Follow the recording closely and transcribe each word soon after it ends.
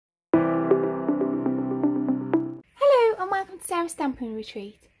welcome to Sarah's Stamping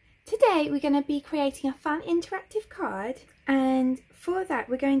Retreat. Today we're going to be creating a fun interactive card, and for that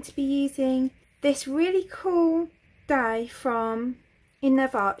we're going to be using this really cool die from In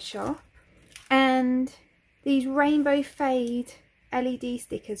Love Art Shop and these rainbow fade LED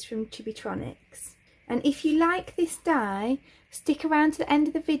stickers from Chibitronics. And if you like this die, stick around to the end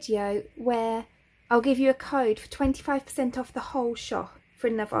of the video where I'll give you a code for 25% off the whole shop for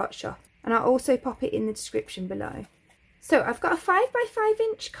In Love Art Shop, and I'll also pop it in the description below. So I've got a 5x5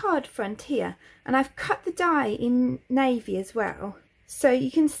 inch card front here, and I've cut the die in navy as well. So you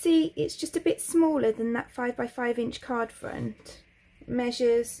can see it's just a bit smaller than that 5x5 inch card front. It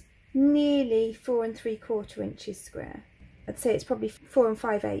measures nearly 4 3/4 inches square. I'd say it's probably 4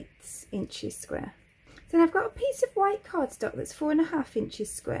 5/8 inches square. Then I've got a piece of white cardstock that's 4 1/2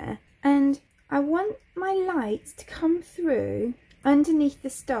 inches square, and I want my lights to come through underneath the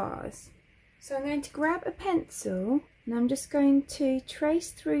stars. So I'm going to grab a pencil and I'm just going to trace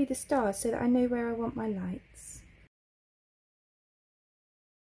through the stars so that I know where I want my lights.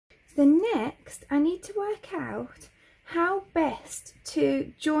 So next I need to work out how best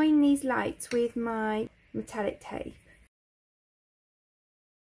to join these lights with my metallic tape.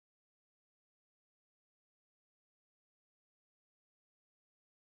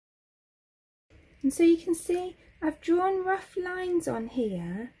 And so you can see I've drawn rough lines on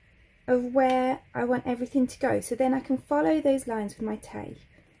here of where I want everything to go, so then I can follow those lines with my tape.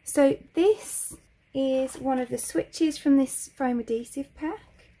 So this is one of the switches from this foam adhesive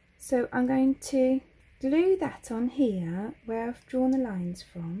pack, so I'm going to glue that on here where I've drawn the lines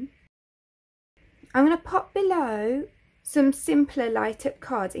from. I'm going to pop below some simpler light up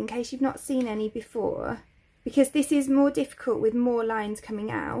cards in case you've not seen any before, because this is more difficult with more lines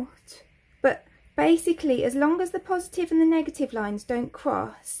coming out. But basically, as long as the positive and the negative lines don't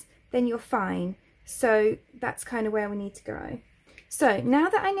cross, then you're fine. So that's kind of where we need to go. So now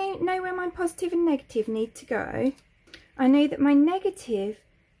that I know where my positive and negative need to go, I know that my negative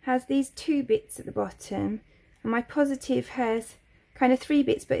has these 2 bits at the bottom and my positive has kind of 3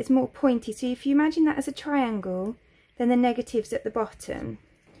 bits, but it's more pointy. So if you imagine that as a triangle, then the negative's at the bottom.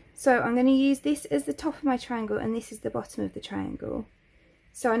 So I'm going to use this as the top of my triangle and this is the bottom of the triangle.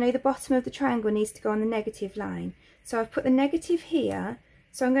 So I know the bottom of the triangle needs to go on the negative line. So I've put the negative here.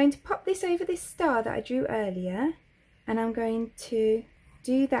 So I'm going to pop this over this star that I drew earlier, and I'm going to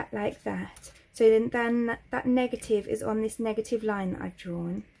do that like that. So then that negative is on this negative line that I've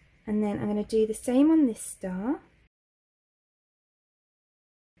drawn. And then I'm going to do the same on this star.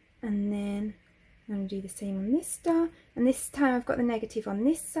 And then I'm going to do the same on this star. And this time I've got the negative on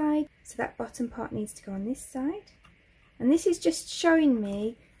this side, so that bottom part needs to go on this side. And this is just showing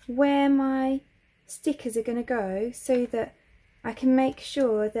me where my stickers are going to go so that I can make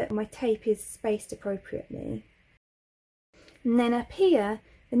sure that my tape is spaced appropriately. And then up here,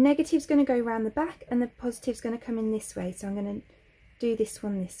 the negative's going to go around the back and the positive's going to come in this way. So I'm going to do this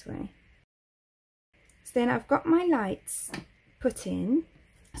one this way. So then I've got my lights put in.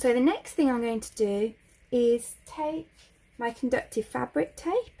 So the next thing I'm going to do is take my conductive fabric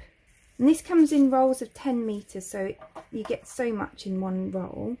tape. And this comes in rolls of 10 meters, so you get so much in one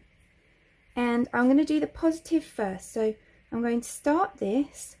roll. And I'm going to do the positive first. So I'm going to start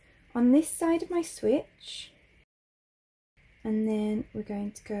this on this side of my switch, and then we're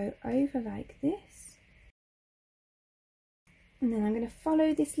going to go over like this, and then I'm going to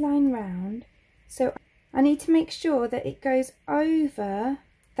follow this line round. So I need to make sure that it goes over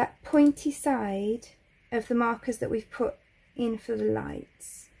that pointy side of the markers that we've put in for the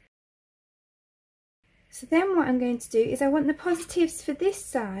lights. So then what I'm going to do is I want the positives for this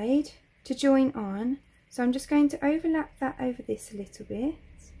side to join on. So I'm just going to overlap that over this a little bit,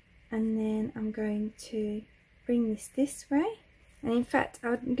 and then I'm going to bring this way. And in fact,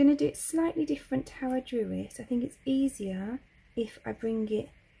 I'm going to do it slightly different to how I drew it. I think it's easier if I bring it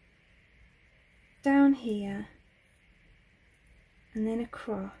down here and then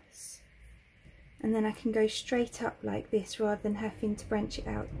across, and then I can go straight up like this rather than having to branch it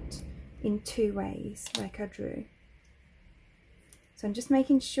out in 2 ways like I drew. So I'm just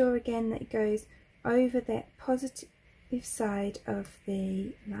making sure again that it goes over that positive side of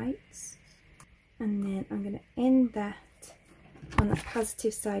the lights, and then I'm going to end that on the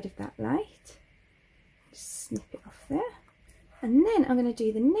positive side of that light. Just snip it off there, and then I'm going to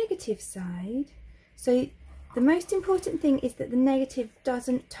do the negative side. So the most important thing is that the negative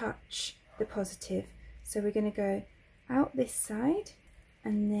doesn't touch the positive. So we're going to go out this side,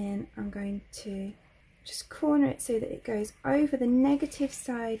 and then I'm going to just corner it so that it goes over the negative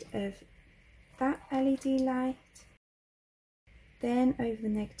side of that LED light, then over the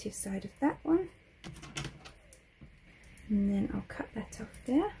negative side of that one, And then I'll cut that off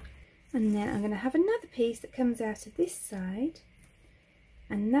there. And then I'm going to have another piece that comes out of this side,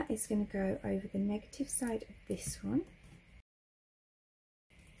 and that is going to go over the negative side of this one.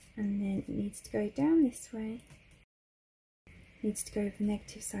 And then it needs to go down this way, needs to go over the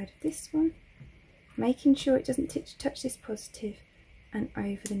negative side of this one, making sure it doesn't touch this positive, and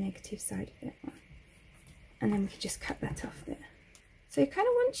over the negative side of that one. And then we can just cut that off there. So kind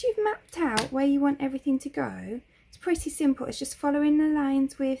of once you've mapped out where you want everything to go, it's pretty simple. It's just following the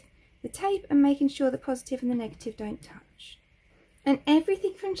lines with the tape and making sure the positive and the negative don't touch. And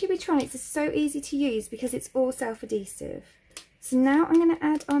everything from Chibitronics is so easy to use because it's all self-adhesive. So now I'm going to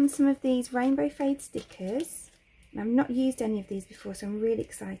add on some of these rainbow fade stickers. And I've not used any of these before, so I'm really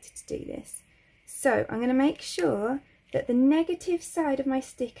excited to do this. So I'm going to make sure that the negative side of my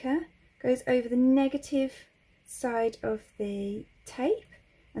sticker goes over the negative side of the tape,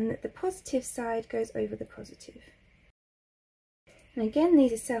 and that the positive side goes over the positive. And again,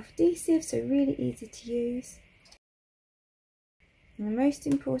 these are self-adhesive, so really easy to use. And the most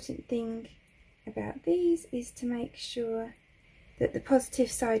important thing about these is to make sure that the positive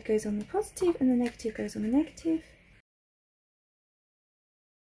side goes on the positive and the negative goes on the negative.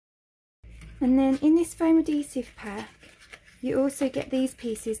 And then in this foam adhesive pack, you also get these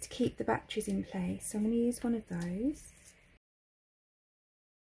pieces to keep the batteries in place. So I'm going to use one of those.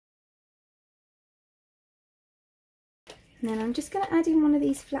 And then I'm just going to add in one of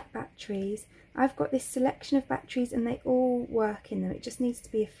these flat batteries. I've got this selection of batteries and they all work in them. It just needs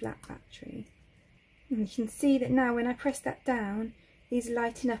to be a flat battery. And you can see that now when I press that down, these are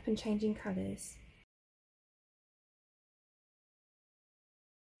lighting up and changing colours.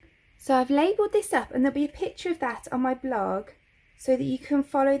 So I've labelled this up, and there'll be a picture of that on my blog so that you can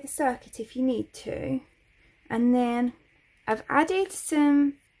follow the circuit if you need to. And then I've added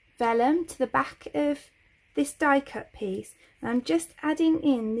some vellum to the back of this die cut piece, and I'm just adding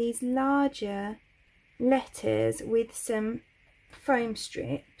in these larger letters with some foam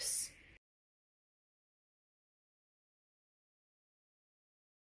strips.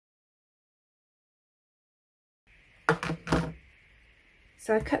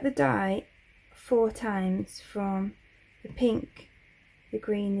 So I cut the die 4 times from the pink, the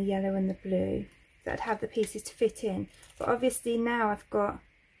green, the yellow and the blue, so I'd have the pieces to fit in. But obviously now I've got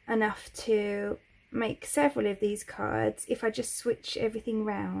enough to make several of these cards if I just switch everything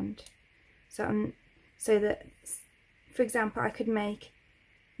round. So that, for example, I could make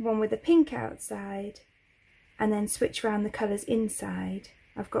one with a pink outside and then switch around the colours inside.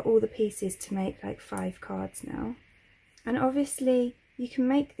 I've got all the pieces to make like 5 cards now. And obviously you can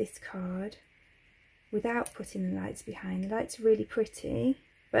make this card without putting the lights behind. The lights are really pretty,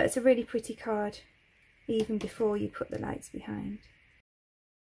 but it's a really pretty card even before you put the lights behind.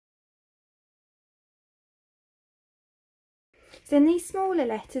 So then these smaller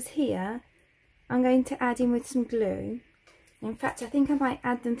letters here, I'm going to add in with some glue. In fact, I think I might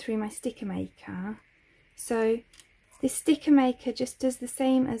add them through my sticker maker. So this sticker maker just does the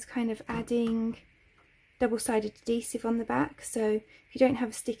same as kind of adding double-sided adhesive on the back. So if you don't have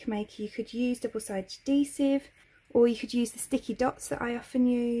a sticker maker, you could use double-sided adhesive, or you could use the sticky dots that I often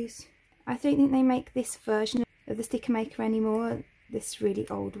use. I don't think they make this version of the sticker maker anymore, this really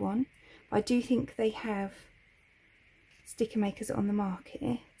old one, but I do think they have sticker makers on the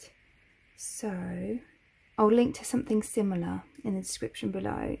market. So I'll link to something similar in the description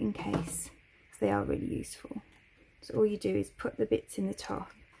below in case, because they are really useful. So all you do is put the bits in the top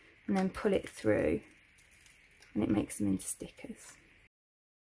and then pull it through, and it makes them into stickers.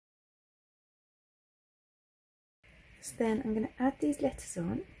 So then I'm going to add these letters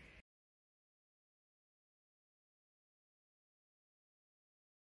on.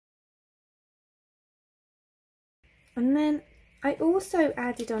 And then I also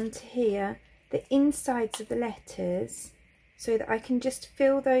added onto here the insides of the letters so that I can just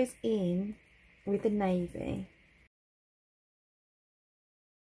fill those in with the navy.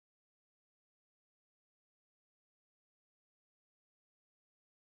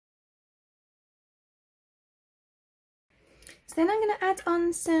 So then I'm going to add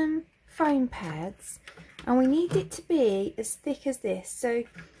on some foam pads, and we need it to be as thick as this. So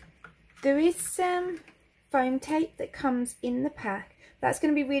there is some foam tape that comes in the pack. That's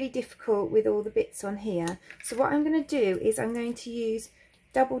going to be really difficult with all the bits on here. So what I'm going to do is I'm going to use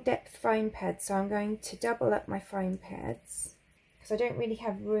double depth foam pads. So I'm going to double up my foam pads because I don't really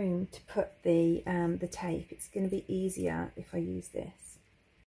have room to put the tape. It's going to be easier if I use this.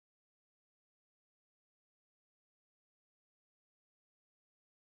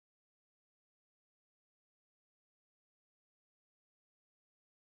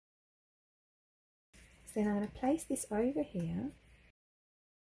 So then I'm going to place this over here.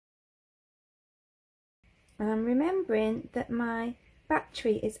 And I'm remembering that my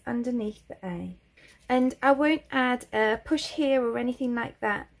battery is underneath the A. And I won't add a push here or anything like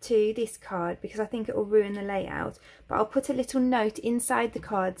that to this card because I think it will ruin the layout. But I'll put a little note inside the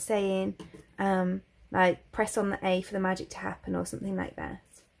card saying like press on the A for the magic to happen or something like that.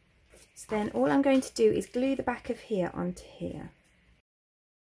 So then all I'm going to do is glue the back of here onto here.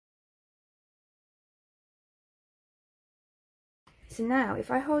 So now if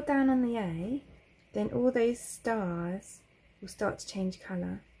I hold down on the A, then all those stars will start to change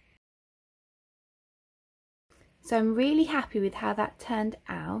colour. So I'm really happy with how that turned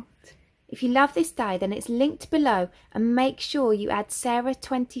out. If you love this die, then it's linked below, and make sure you add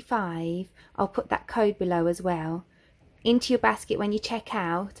Sarah25, I'll put that code below as well, into your basket when you check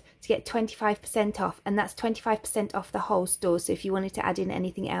out to get 25% off, and that's 25% off the whole store. So if you wanted to add in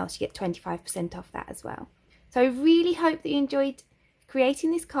anything else, you get 25% off that as well. So I really hope that you enjoyed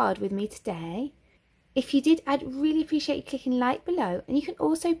creating this card with me today. If you did, I'd really appreciate you clicking like below, and you can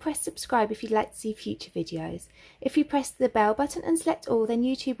also press subscribe if you'd like to see future videos. If you press the bell button and select all, then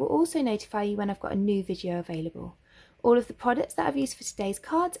YouTube will also notify you when I've got a new video available. All of the products that I've used for today's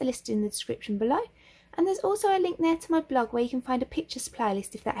cards are listed in the description below, and there's also a link there to my blog where you can find a picture supply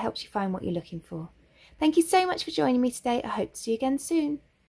list if that helps you find what you're looking for. Thank you so much for joining me today. I hope to see you again soon.